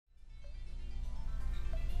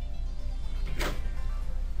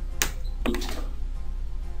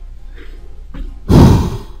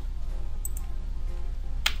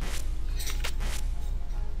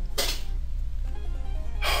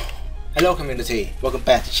Hello community, welcome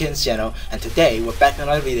back to JinZ channel, and today we're back in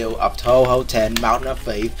another video of Toho 10 Mountain of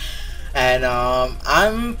Faith. And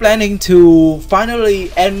I'm planning to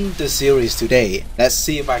finally end the series today. Let's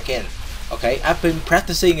see if I can. Okay, I've been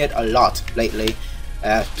practicing it a lot lately,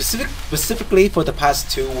 specifically for the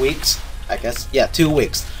past 2 weeks, I guess. Yeah, 2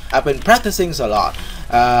 weeks. I've been practicing a lot,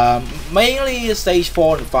 mainly stage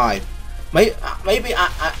 4 and 5. Maybe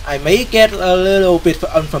I may get a little bit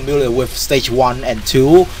unfamiliar with stage 1 and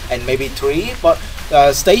 2 and maybe 3, but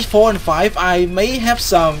stage 4 and 5 I may have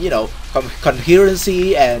some,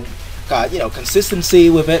 coherency and consistency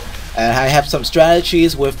with it, and I have some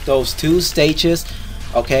strategies with those 2 stages.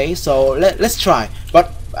 Okay, so let's try.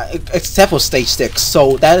 But except for stage 6,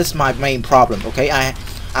 so that is my main problem. Okay, I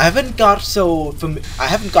haven't got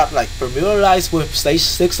like familiarized with stage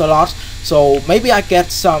 6 a lot, so maybe I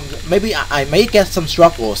may get some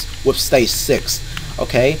struggles with stage 6.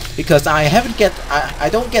 Okay, because I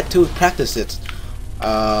don't get to practice it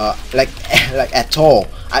like at all.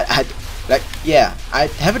 I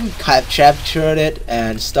haven't captured it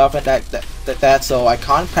and stuff like that, so I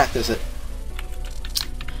can't practice it.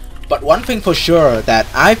 But one thing for sure that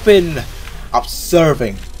I've been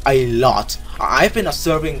observing a lot. I've been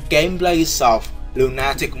observing gameplays of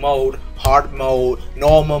lunatic mode, hard mode,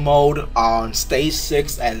 normal mode on stage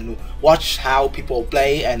 6, and watch how people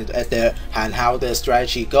play and how their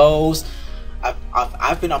strategy goes.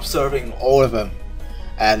 I've been observing all of them,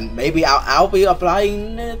 and maybe I'll be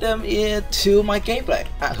applying them to my gameplay.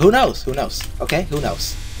 Who knows? Who knows? Okay, who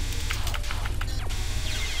knows?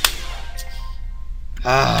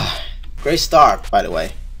 Great start, by the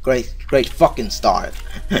way. Great fucking start.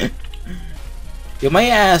 You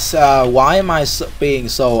may ask, why am I being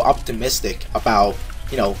so optimistic about,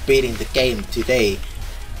 beating the game today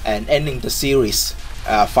and ending the series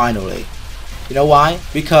finally? You know why?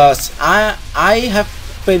 Because I have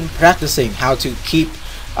been practicing how to keep,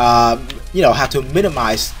 how to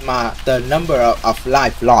minimize the number of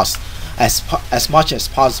life lost as much as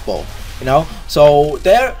possible. So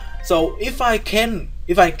if I can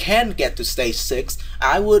get to stage 6,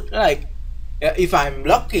 I would if I'm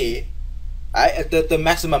lucky. The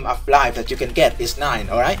maximum of life that you can get is 9.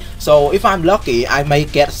 All right, so if I'm lucky, I may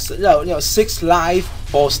get 6 life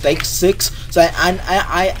for stage 6. So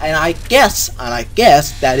I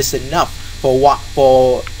guess that is enough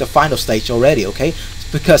for the final stage already. Okay,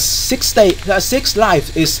 because 6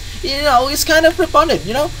 life is it's kind of redundant.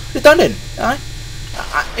 Redundant. All right,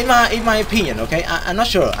 in my opinion. Okay, I'm not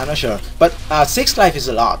sure, but 6 life is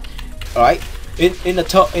a lot. All right. In a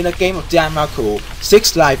game of Damaku,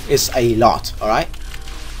 6 life is a lot. All right.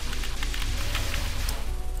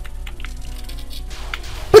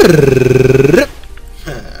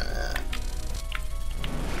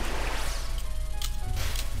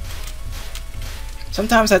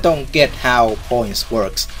 Sometimes I don't get how points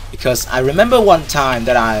works, because I remember one time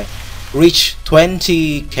that I reached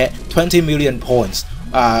 20 million points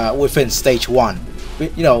within stage 1.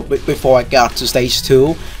 Before I got to stage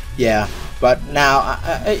 2. Yeah. But now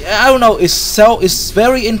I don't know. It's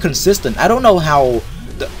very inconsistent. I don't know how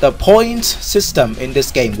the point system in this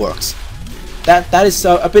game works. That is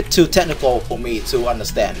a bit too technical for me to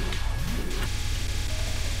understand.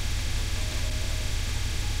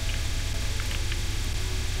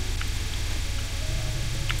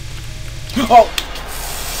 Oh!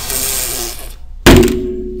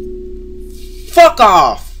 Fuck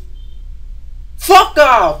off! Fuck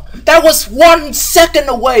off! That was 1 second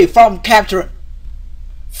away from capturing.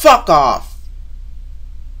 Fuck off!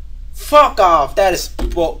 Fuck off! That is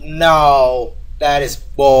bull. No, that is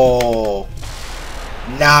bull.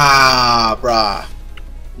 Nah, bruh.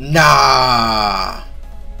 Nah.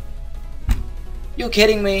 You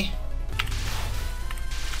kidding me?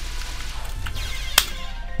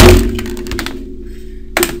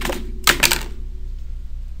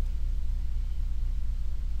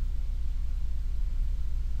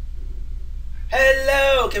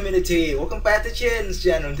 Hello community, welcome back to JinZ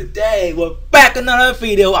channel. Today we're back in another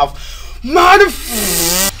video of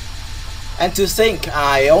and to think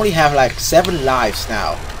I only have like 7 lives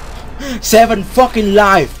now. 7 fucking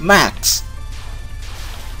life max.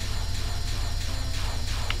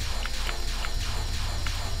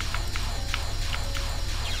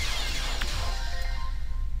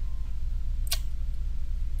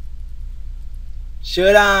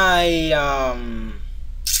 Should I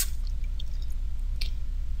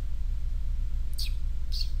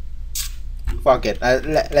fuck it,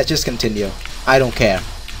 let's just continue. I don't care.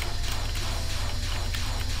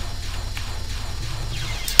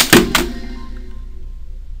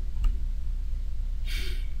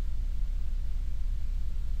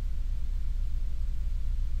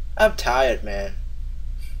 I'm tired, man.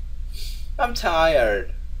 I'm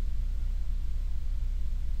tired.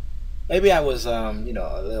 Maybe I was, you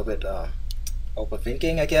know, a little bit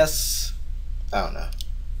overthinking, I guess. I don't know.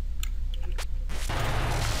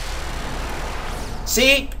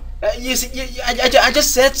 See? You see, I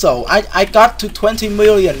just said so. I got to 20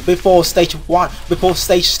 million before stage 1, before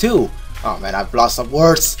stage 2. Oh man, I've lost some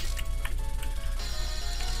words.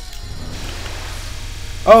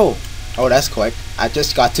 Oh, that's quick. I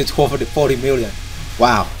just got to 40 million.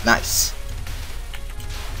 Wow, nice.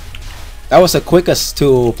 That was the quickest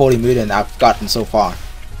to 40 million I've gotten so far.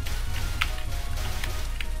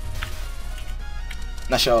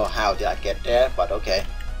 Not sure how did I get there, but okay.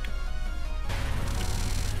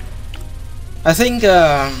 I think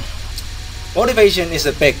motivation is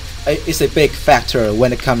a big factor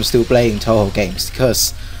when it comes to playing Toho games,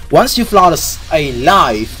 because once you've lost a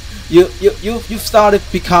life, you started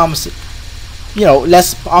becomes, you know,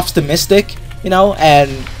 less optimistic, you know,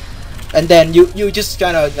 and then you just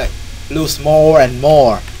kind of like lose more and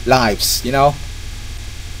more lives, you know.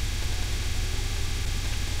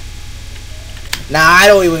 Nah, I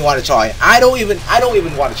don't even want to try. I don't even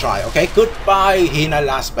want to try. Okay, goodbye, Hina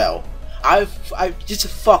last spell. I just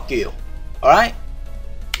fuck you. All right.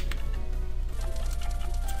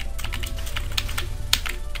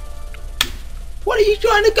 What are you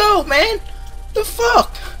trying to go, man? The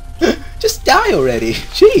fuck? Just die already.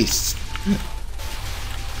 Jeez.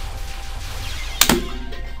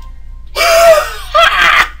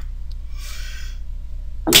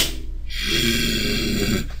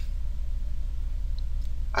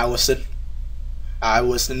 I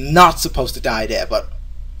was not supposed to die there, but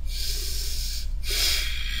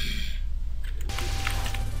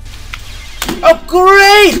oh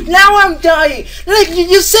great! Now I'm dying. Like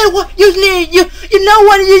you said, what you need? You know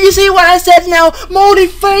what? You see what I said now?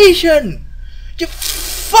 Motivation. You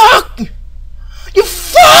fuck. You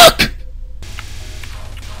fuck.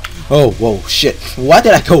 Oh whoa shit! Why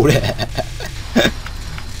did I go there?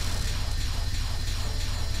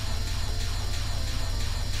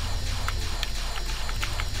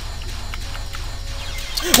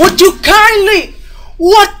 Would you kindly?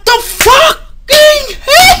 What the fucking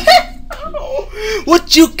hell?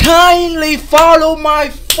 Would you kindly follow my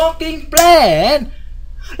fucking plan?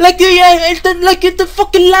 Like in the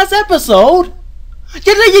fucking last episode? You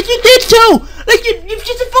did too! Like you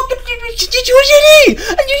just fucking you and I'm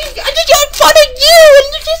following you and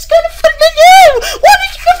you're just gonna follow you! What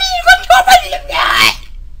is you gonna do?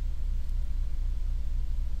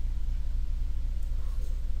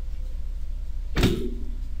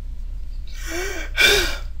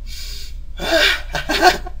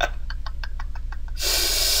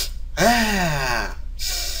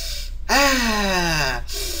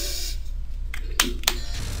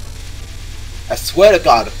 I swear to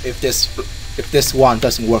God, if this one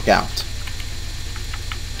doesn't work out.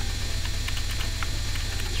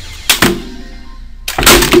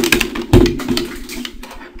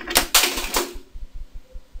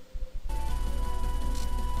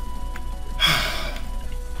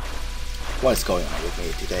 What is going on with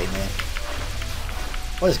me today, man?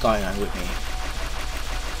 What is going on with me?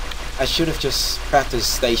 I should have just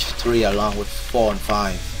practiced stage 3 along with 4 and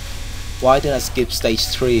 5. Why did I skip stage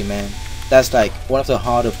 3, man? That's like one of the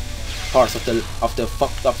harder parts of the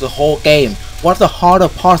whole game. One of the harder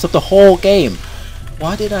parts of the whole game.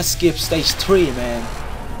 Why did I skip stage 3, man?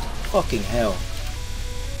 Fucking hell.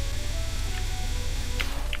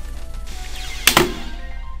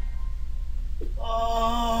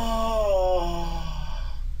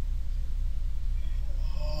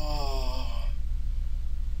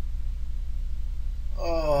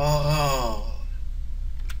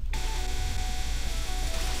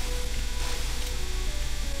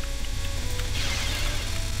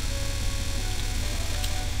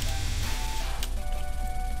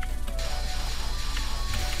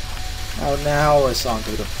 Oh, now it's on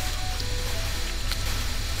to the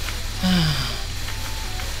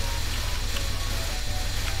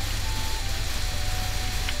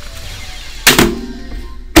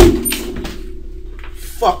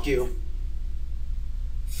fuck you.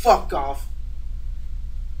 Fuck off.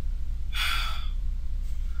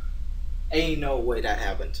 Ain't no way that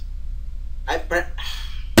happened. I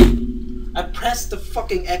pressed the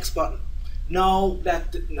fucking X button. No,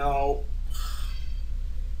 no.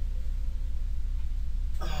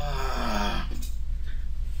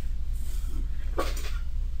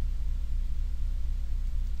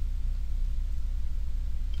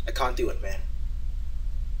 I can't do it, man.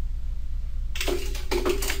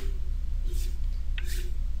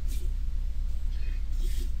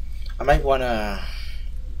 I might wanna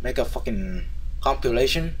make a fucking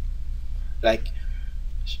compilation like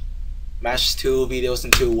mash two videos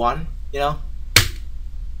into one, you know?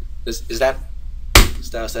 Does that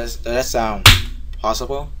sound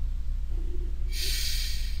possible?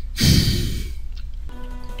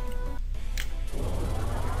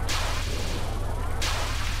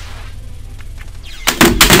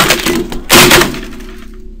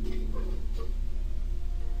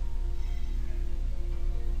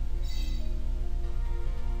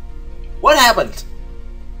 What happened?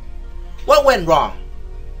 What went wrong?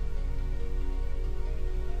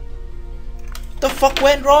 The fuck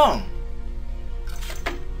went wrong?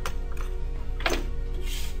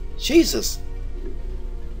 Jesus.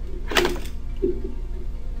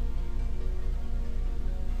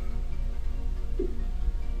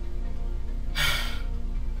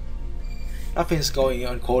 Nothing's going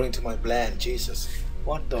on according to my plan, Jesus.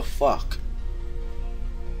 What the fuck?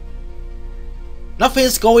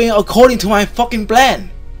 Nothing's going according to my fucking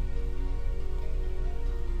plan.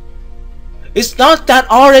 It's not that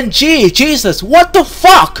RNG, Jesus, what the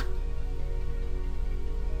fuck?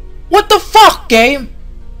 What the fuck, game?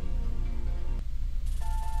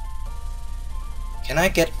 Can I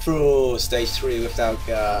get through stage 3 without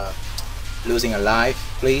losing a life,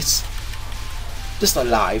 please? Just a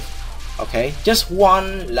life, okay? Just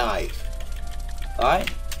one life,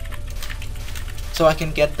 alright? So I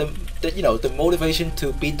can get the you know, the motivation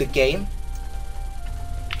to beat the game.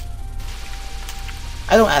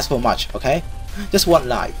 I don't ask for much, okay? Just one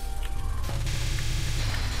life.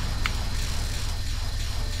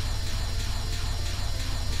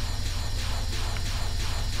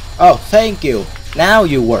 Oh, thank you. Now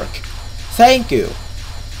you work. Thank you.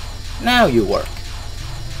 Now you work.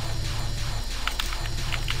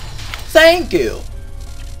 Thank you.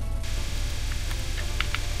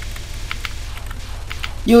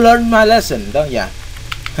 You learned my lesson, don't ya?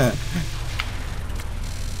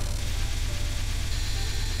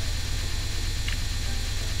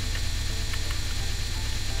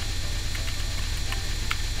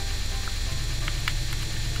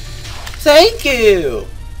 Thank you.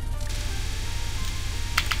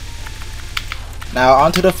 Now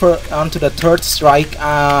onto the third strike.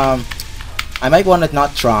 I might want to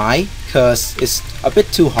not try because it's a bit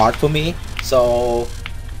too hard for me. So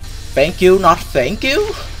thank you, not thank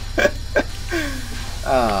you.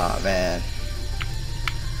 Oh man.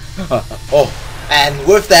 Oh, and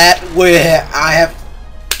with that, I have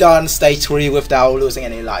done stage 3 without losing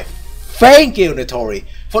any life. Thank you, Notori,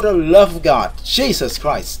 for the love of God, Jesus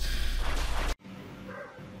Christ.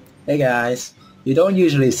 Hey guys, you don't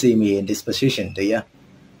usually see me in this position, do you?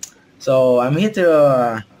 So I'm here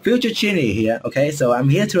to future Chinny here. Okay, so I'm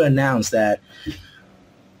here to announce that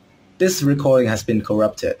this recording has been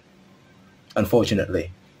corrupted.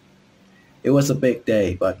 Unfortunately, it was a big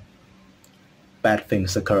day, but bad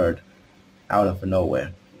things occurred out of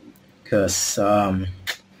nowhere. Cause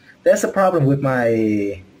there's a problem with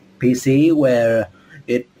my PC where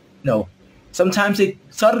it, sometimes it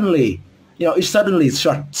suddenly, it suddenly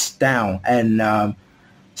shuts down, and I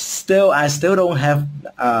still don't have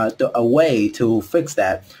a way to fix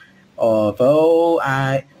that. Although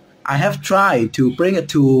I have tried to bring it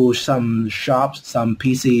to some shops, some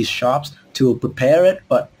PC shops, to prepare it,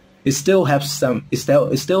 but it still has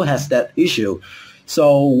that issue.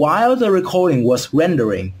 So while the recording was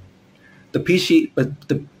rendering, the PC,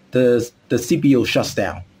 the CPU shuts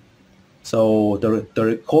down. So the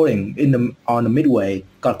recording on the midway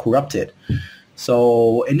got corrupted.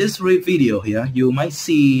 So in this video here, you might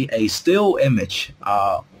see a still image,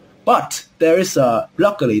 but there is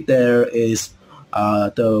luckily there is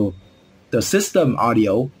the system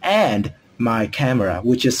audio and my camera,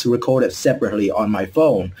 which is recorded separately on my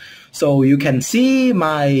phone. So you can see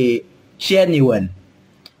my genuine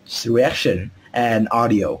reaction and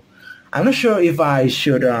audio. I'm not sure if I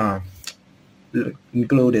should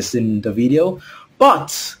include this in the video,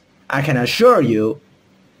 but I can assure you,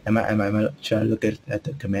 am I trying to look at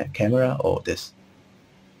the camera or this?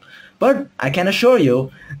 But I can assure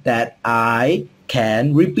you that I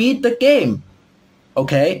can repeat the game.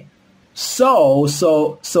 Okay, so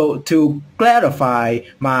to clarify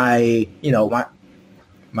my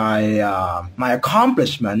my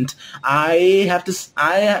accomplishment, I have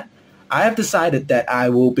decided that I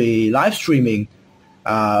will be live streaming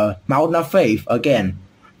Mountain of Faith again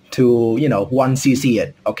to 1cc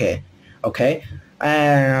it. Okay,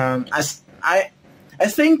 and I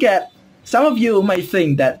think that some of you might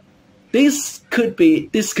think that this could be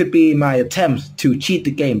my attempt to cheat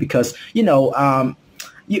the game, because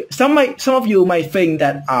some of you might think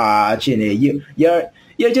that Jinny,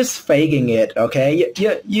 you're just faking it, okay?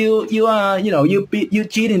 You are, you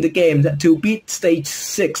cheat in the game to beat stage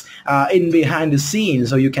 6 in behind the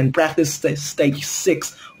scenes, so you can practice stage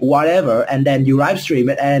 6 whatever, and then you live stream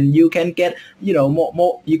it, and you can get,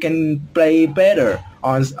 more you can play better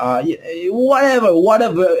on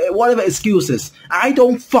whatever excuses. I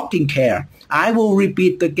don't fucking care. I will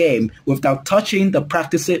repeat the game without touching the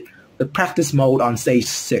practice mode on stage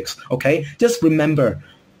 6. Okay, just remember.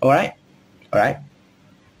 All right.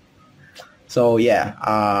 So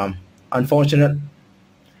yeah, unfortunate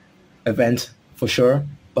event for sure,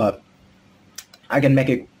 but I can make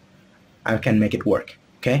it work.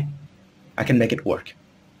 Okay, I can make it work.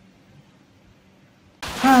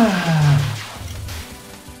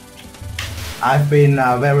 I've been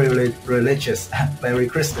very religious, very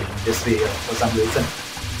Christian in this video for some reason.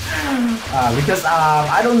 Because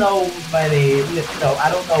I don't know many, I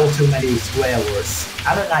don't know too many swear words.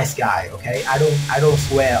 I'm a nice guy, okay? I don't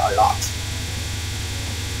swear a lot.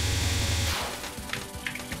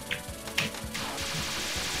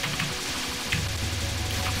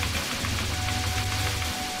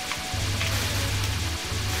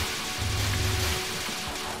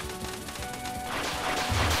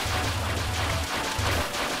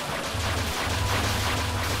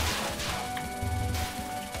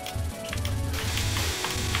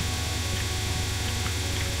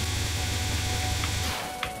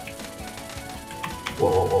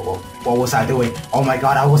 Whoa. What was I doing? Oh my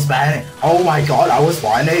god, I was panic. Oh my god, I was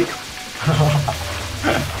panic.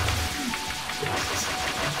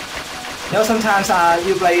 Sometimes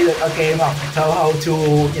you play a game of Toho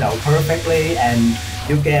 2, perfectly, and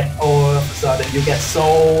you get all of a sudden you get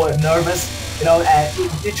so nervous, and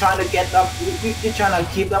you're trying to get up, you're trying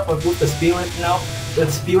to keep up with the spirit, the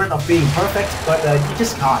spirit of being perfect, but you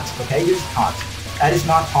just can't, okay? You just can't. That is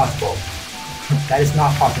not possible. That is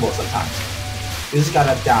not possible sometimes. You just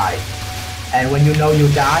gotta die. And when you know you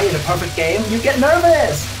die in a perfect game, you get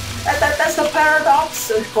nervous! That's the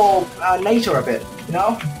paradoxical nature of it,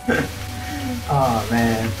 Oh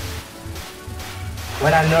man.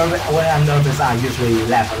 When I'm nervous, I usually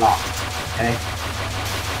laugh a lot, okay?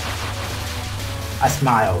 I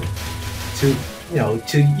smile to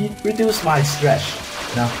reduce my stress,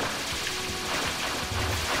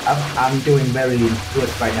 I'm doing very good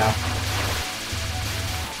right now.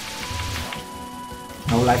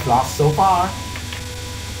 No life lost so far.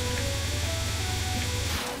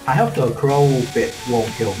 I hope the crow bit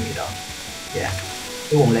won't kill me though. Yeah,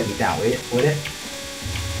 it won't let me down. Will it?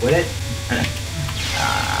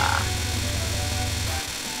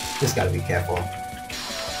 Just gotta be careful.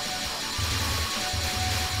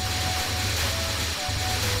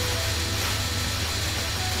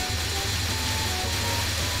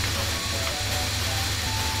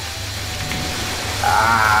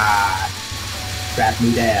 Trapped me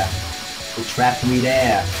there. It trapped me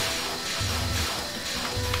there.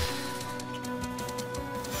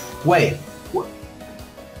 Wait.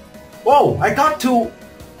 Whoa! I got to.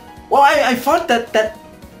 Well, I thought that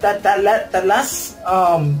last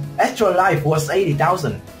extra life was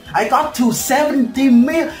 80,000. I got to 70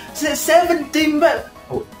 mil.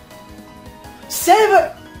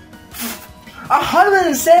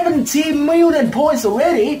 170 million points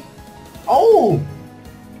already. Oh.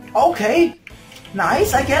 Okay.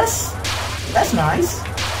 Nice, I guess. That's nice.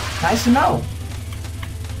 Nice to know.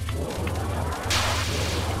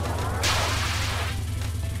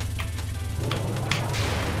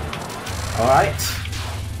 Alright.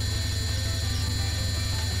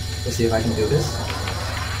 Let's see if I can do this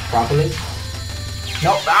properly.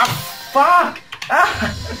 Nope. Fuck!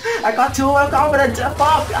 I got too confident.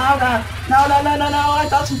 Fuck! No! I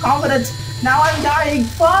got too confident. Now I'm dying.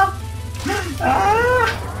 Fuck!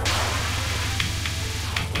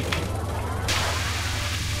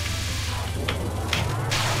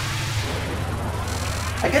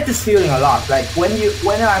 I get this feeling a lot. Like when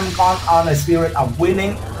I'm on a spirit of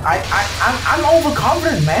winning, I'm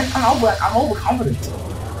overconfident, man. I'm overconfident.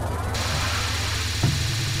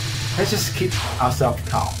 Let's just keep ourselves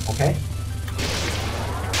calm, okay?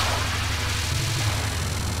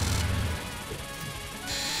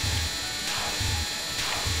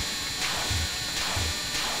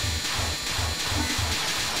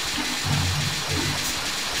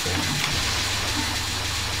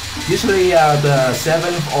 Usually the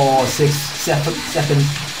 7th or 6th second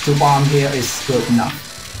to bomb here is good enough.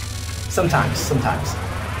 Sometimes.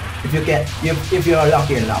 If you're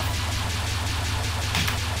lucky enough.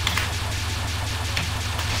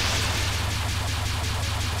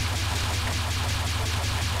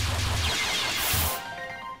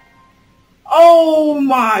 Oh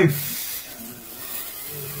my!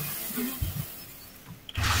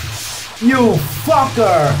 You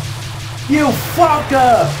fucker! You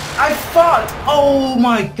fucker! I fought! Oh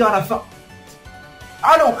my god, I fought!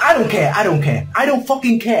 I don't care, I don't care. I don't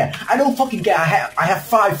fucking care. I don't fucking care. I have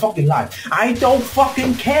 5 fucking lives. I don't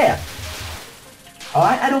fucking care.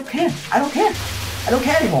 Alright, I don't care. I don't care. I don't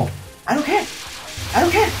care anymore. I don't care. I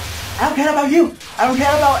don't care. I don't care about you. I don't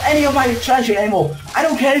care about any of my strategy anymore. I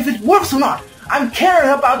don't care if it works or not. I'm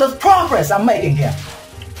caring about the progress I'm making here.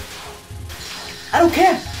 I don't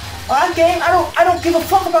care. Alright, game, I don't give a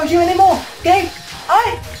fuck about you anymore. Game,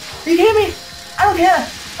 alright? You hear me? I don't care.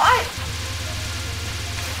 Alright?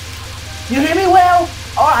 You hear me well?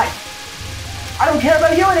 Alright. I don't care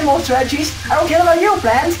about you anymore, strategies. I don't care about your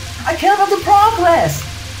plans. I care about the progress.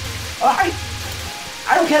 Alright?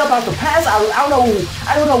 I don't care about the past. I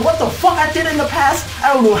don't know what the fuck I did in the past.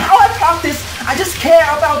 I don't know how I practiced. I just care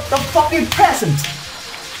about the fucking present.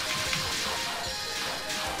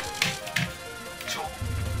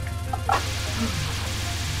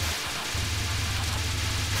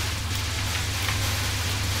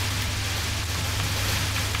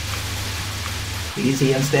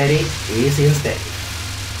 Easy and steady, easy and steady.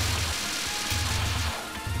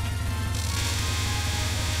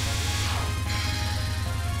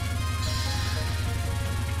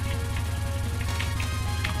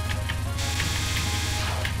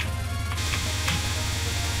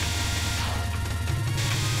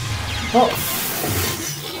 Oh.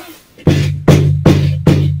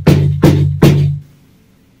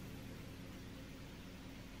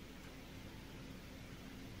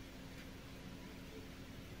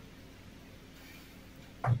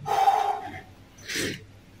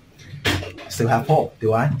 Still have hope,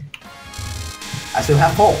 do I? I still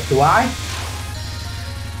have hope, do I?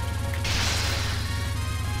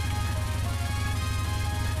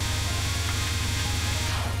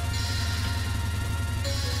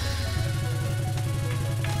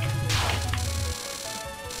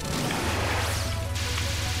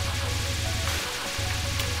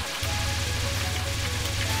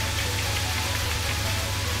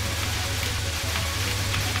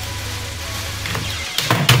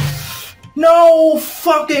 No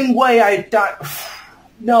fucking way I died.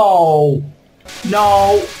 No.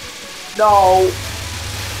 No. No.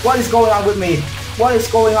 What is going on with me? What is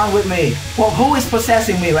going on with me? Well, who is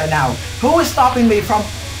possessing me right now? Who is stopping me from...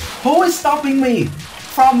 Who is stopping me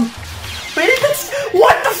from...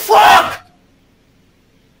 What the fuck?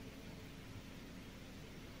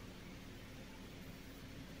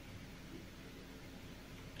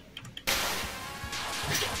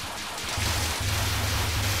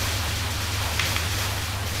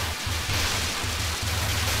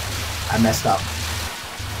 I messed up.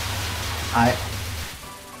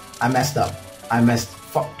 I messed up.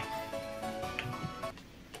 Fuck.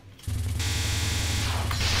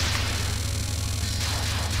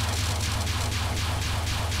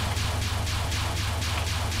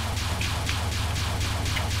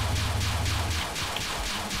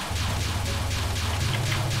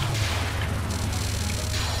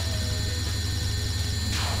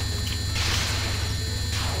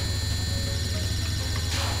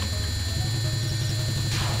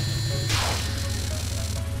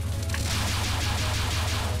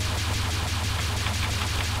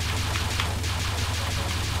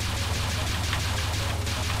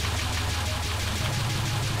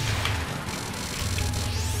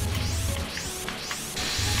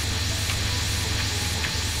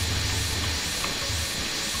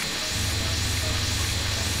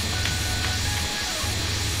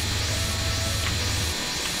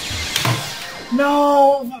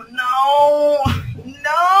 No, no,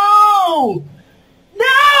 no,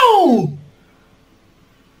 no!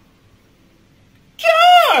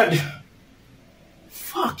 God!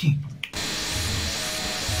 Fucking...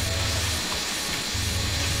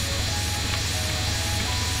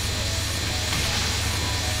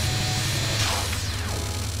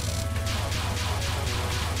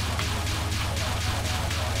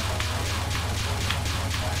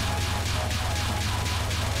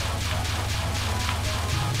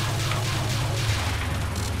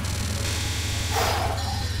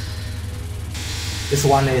 This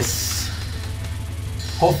one is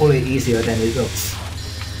hopefully easier than it looks.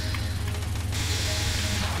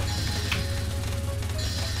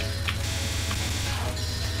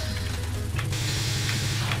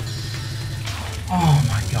 Oh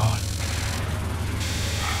my god.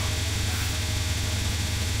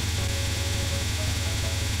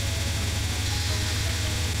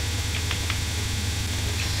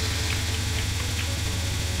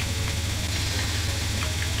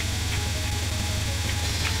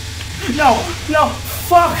 No, no,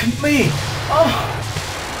 fuck me. Oh,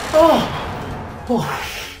 oh, oh.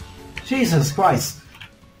 Jesus Christ.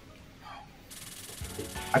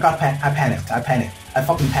 I panicked. I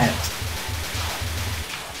fucking panicked.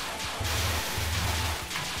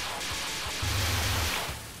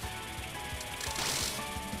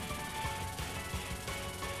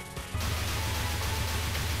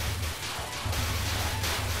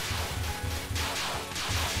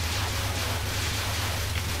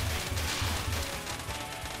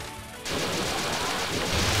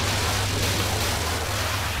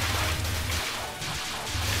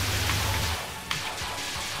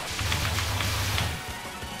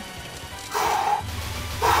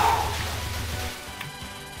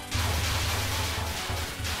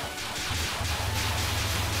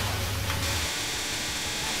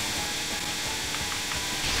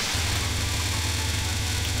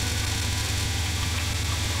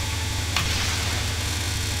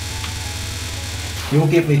 You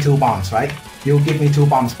give me 2 bombs, right? You give me 2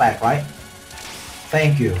 bombs back, right?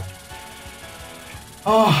 Thank you.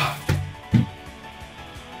 Oh.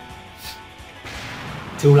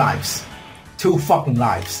 2 lives. 2 fucking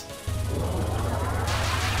lives.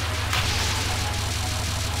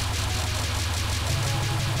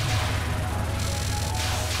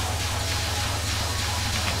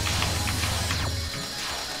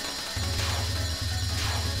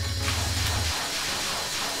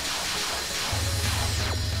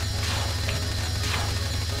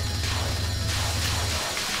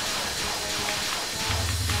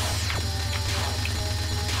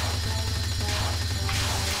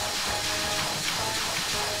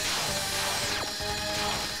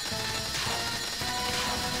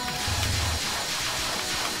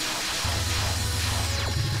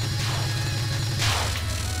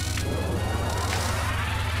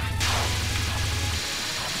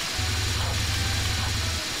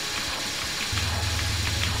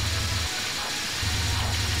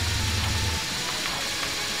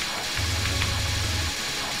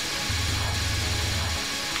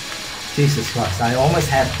 Jesus Christ, I almost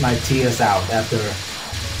had my tears out after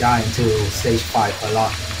dying to stage 5 a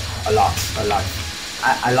lot.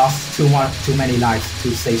 I lost too many lives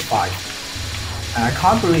to stage 5. And I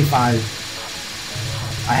can't believe I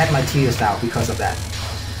had my tears out because of that.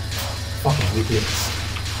 Fucking ridiculous.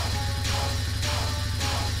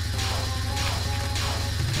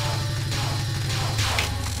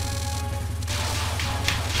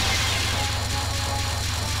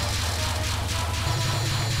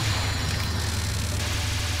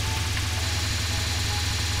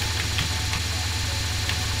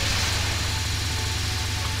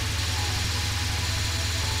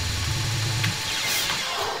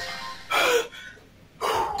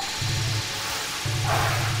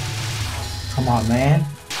 Come on, man.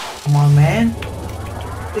 Come on, man.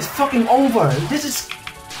 It's fucking over. Let's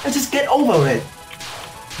just get over it.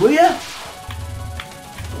 Will ya?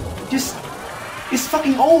 It's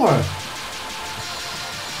fucking over.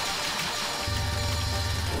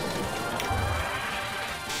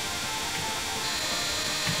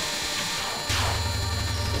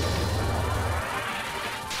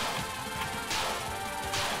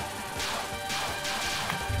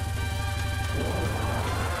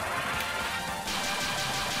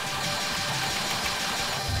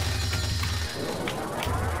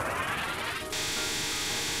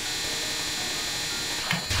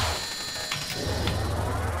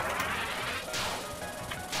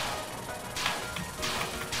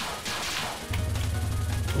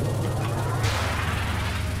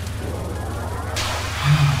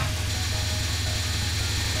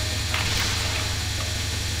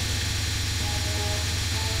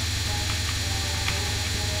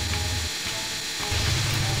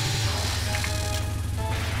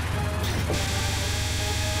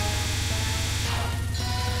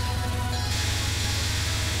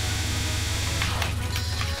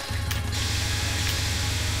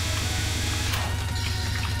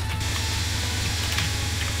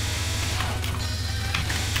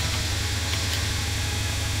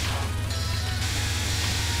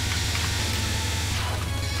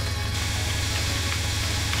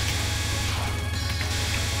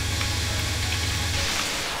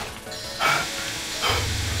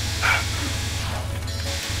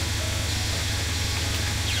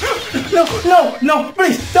 No,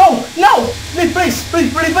 please, no,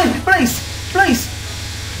 please.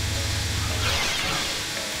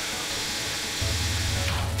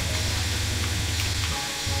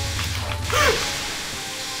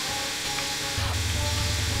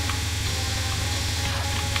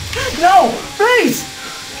 No, please.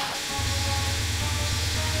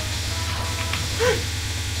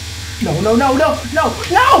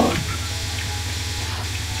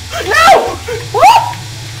 No. What?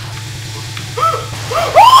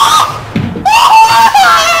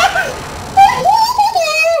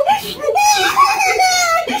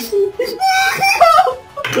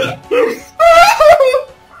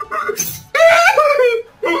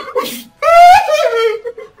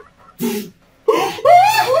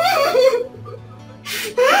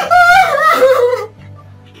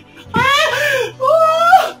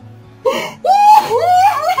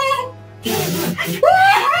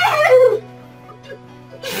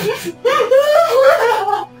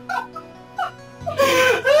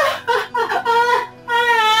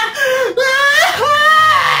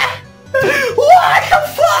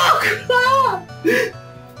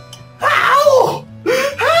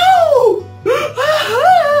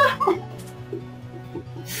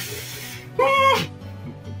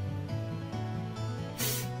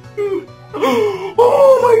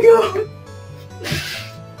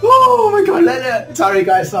 Sorry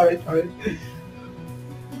guys, sorry.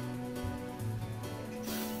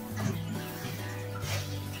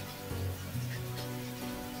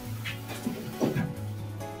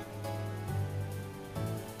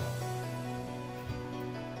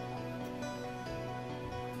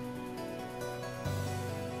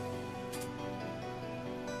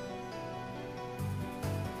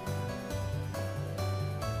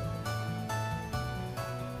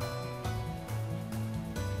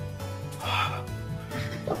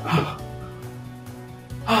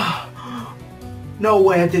 No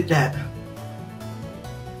way I did that.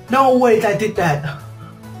 No way I did that.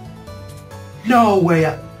 No way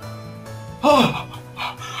I...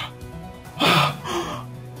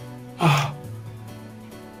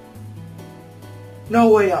 No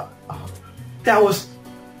way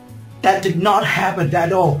that did not happen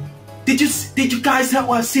at all. Did you guys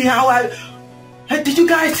see how did you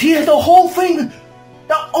guys hear the whole thing?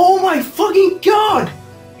 Oh my fucking god!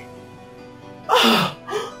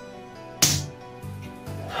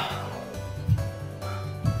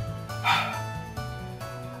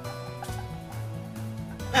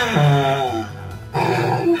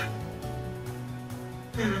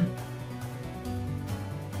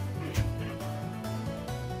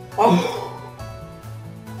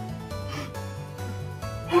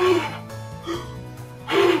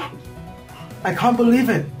 I can't believe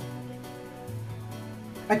it.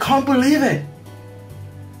 I can't believe it.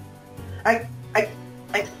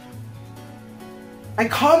 I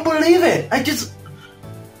can't believe it. I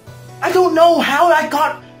don't know how I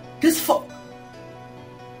got this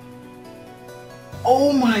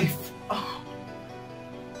oh my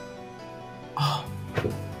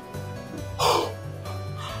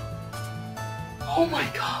oh my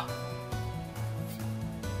god.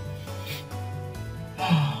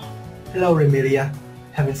 Hello Remilia,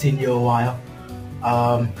 haven't seen you a while.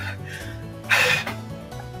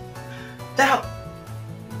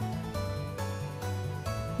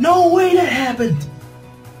 No way that happened.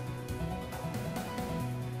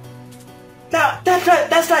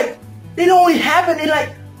 That's like it only happened in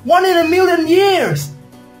like 1 in a million years.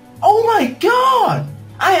 Oh my god!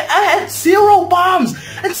 I had 0 bombs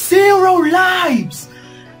and 0 lives,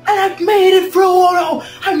 and I made it through. Oh,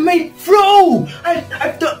 I made through.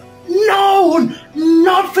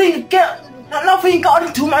 Nothing got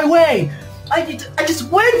into my way. I just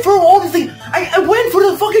went through all the things. I went through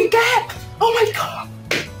the fucking gap. Oh my god.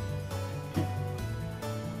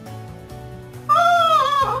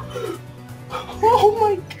 Oh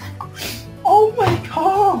my god. Oh my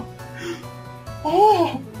god.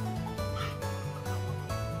 Oh.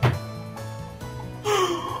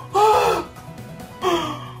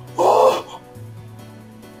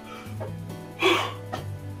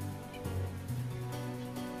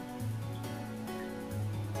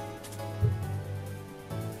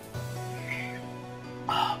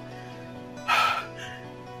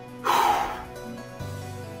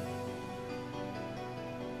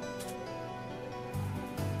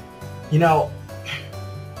 You know,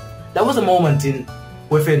 there was a moment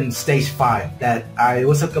within stage 5 that I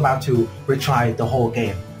was about to retry the whole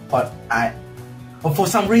game, but for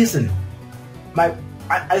some reason, I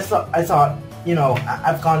thought, you know,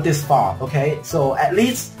 I've gone this far, okay, so at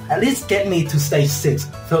least get me to stage 6,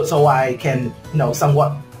 so I can, you know,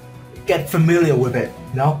 somewhat get familiar with it,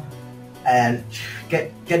 you know, and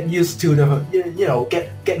get used to the, you know,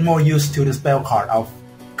 get more used to the spell card of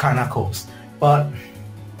Kanakos, but.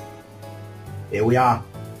 Here we are.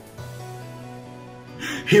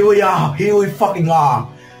 Here we fucking are.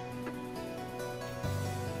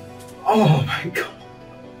 Oh my god.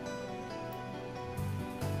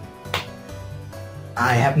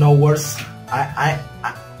 I have no words.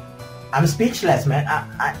 I'm speechless, man.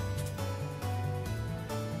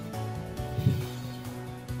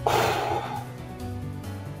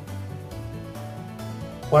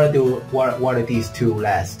 What are these two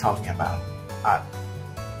lads talking about?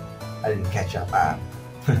 I didn't catch up.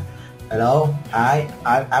 Hello, hi,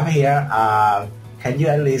 I'm here. Can you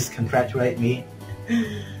at least congratulate me?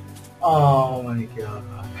 Oh my god.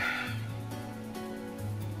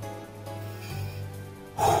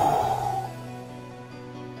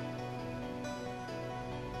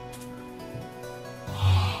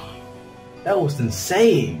 That was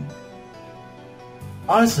insane.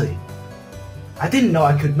 Honestly, I didn't know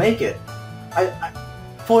I could make it.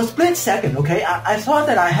 For a split second, okay, I thought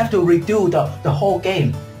that I have to redo the whole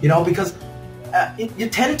game, you know, because you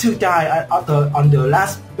tend to die on the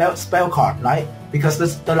last spell card, right? Because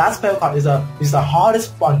the last spell card is the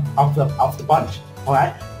hardest one of the bunch,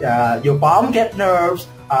 alright? Your bomb get nerfs,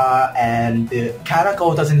 and the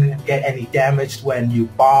Kanako doesn't get any damage when you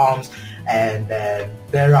bombs, and then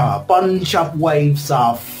there are a bunch of waves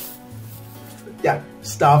of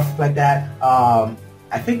stuff like that.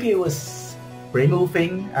 I think it was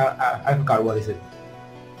removing. I forgot what is it.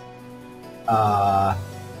 I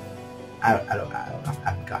forgot.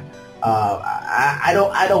 I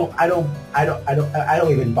don't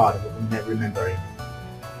even bother remembering.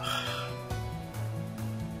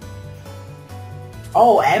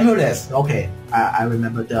 Oh, amulets. Okay, I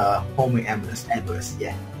remember the homing amulets. Amulets,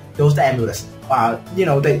 yeah, those amulets. You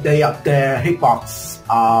know, their hitbox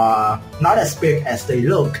are not as big as they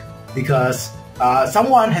look because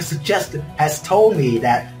someone has told me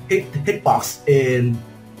that hitbox in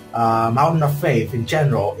Mountain of Faith in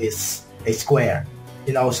general is a square.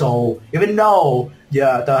 You know, so even though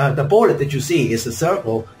the bullet that you see is a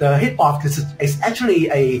circle, the hitbox is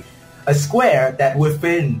actually a square that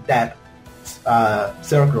within that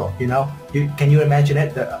circle. You know, can you imagine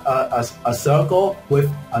it? A circle with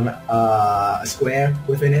a square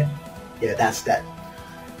within it. Yeah, that's that.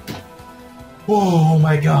 Oh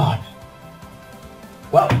my god.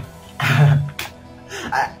 Well,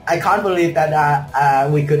 I can't believe that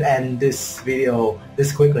we could end this video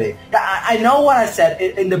this quickly. I know what I said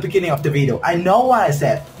in the beginning of the video. I know what I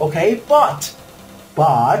said, okay? But,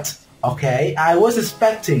 okay, I was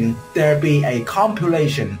expecting there be a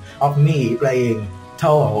compilation of me playing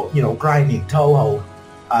Toho, you know, grinding Toho,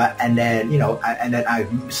 and then, you know, and then I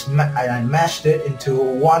mashed it into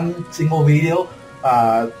one single video.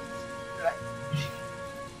 But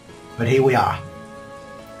here we are.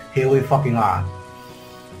 Here we fucking are.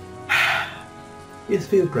 It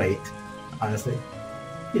feels great, honestly.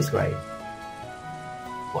 It's great.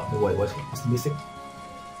 What's the music?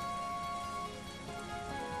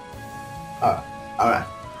 Alright.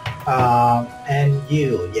 And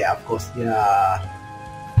you, yeah, of course, yeah,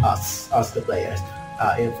 us the players,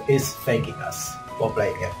 is thanking us for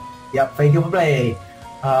playing it. Yep, thank you for playing.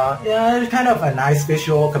 Yeah, it's kind of a nice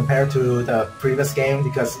visual compared to the previous game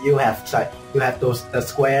because you have the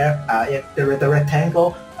square, the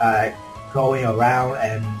rectangle, going around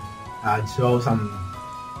and show some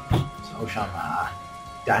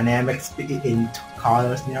dynamics in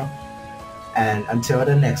colors, you know. And until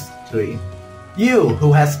the next 3, you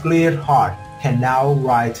who has cleared heart can now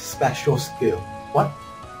write special skill. What?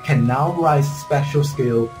 Can now write special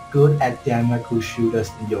skill good at Yamaku shooters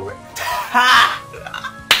in your rank.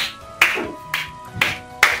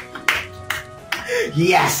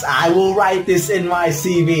 Yes, I will write this in my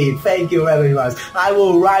CV. Thank you very much. I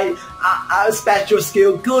will write a special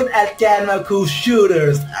skill good at Yamaku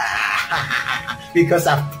shooters because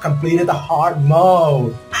I've completed the hard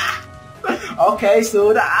mode. Okay,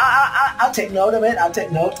 so I'll take note of it. I'll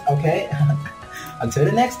take note. Okay. Until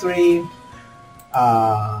the next stream.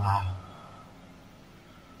 Oh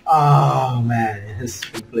man, it has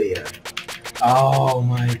been clear. Oh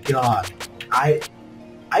my god. I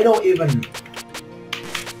don't even.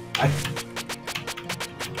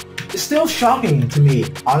 It's still shocking to me,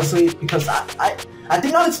 honestly, because I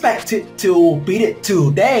did not expect to beat it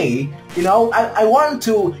today. You know, I want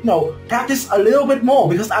to, you know, practice a little bit more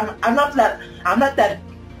because I'm not that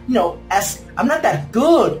you know, I'm not that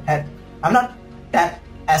good at, I'm not that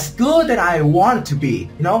as good that I want to be,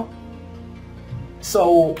 you know.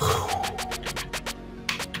 So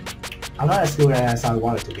I'm not as good as I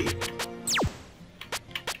wanted to be.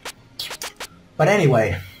 But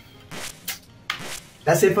anyway,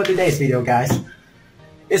 that's it for today's video, guys.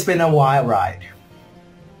 It's been a wild ride.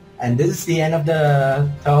 And this is the end of the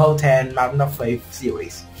Toho 10 Mountain of Faith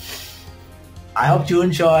series. I hope you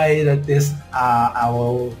enjoy this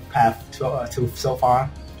our path to so far.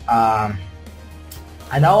 I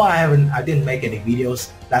know I didn't make any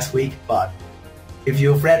videos last week, but if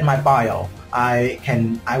you've read my bio, I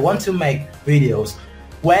want to make videos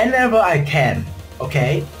whenever I can.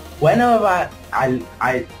 Okay, whenever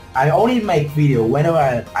I only make video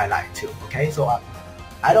whenever I like to. Okay, so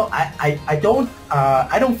I don't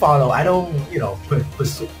follow, you know,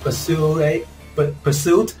 pursue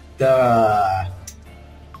the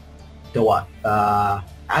what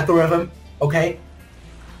algorithm. Okay,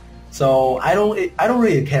 so I don't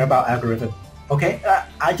really care about algorithm. Okay,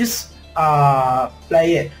 I just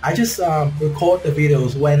play it. I just record the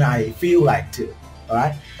videos when I feel like to. All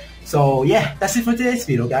right. So yeah, that's it for today's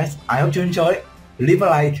video, guys. I hope you enjoy. Leave a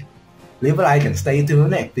like, and stay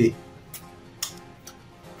tuned next video.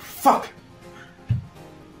 Fuck.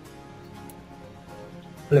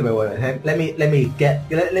 Wait. Let me get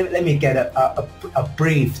a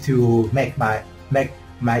brief to make my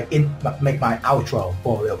outro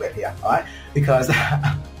for a little bit here. All right, because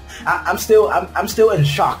I'm still in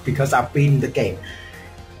shock because I've beaten the game.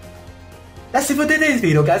 That's it for today's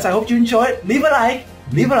video, guys. I hope you enjoyed. Leave a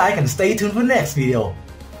like, and stay tuned for the next video.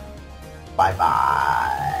 Bye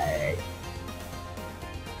bye.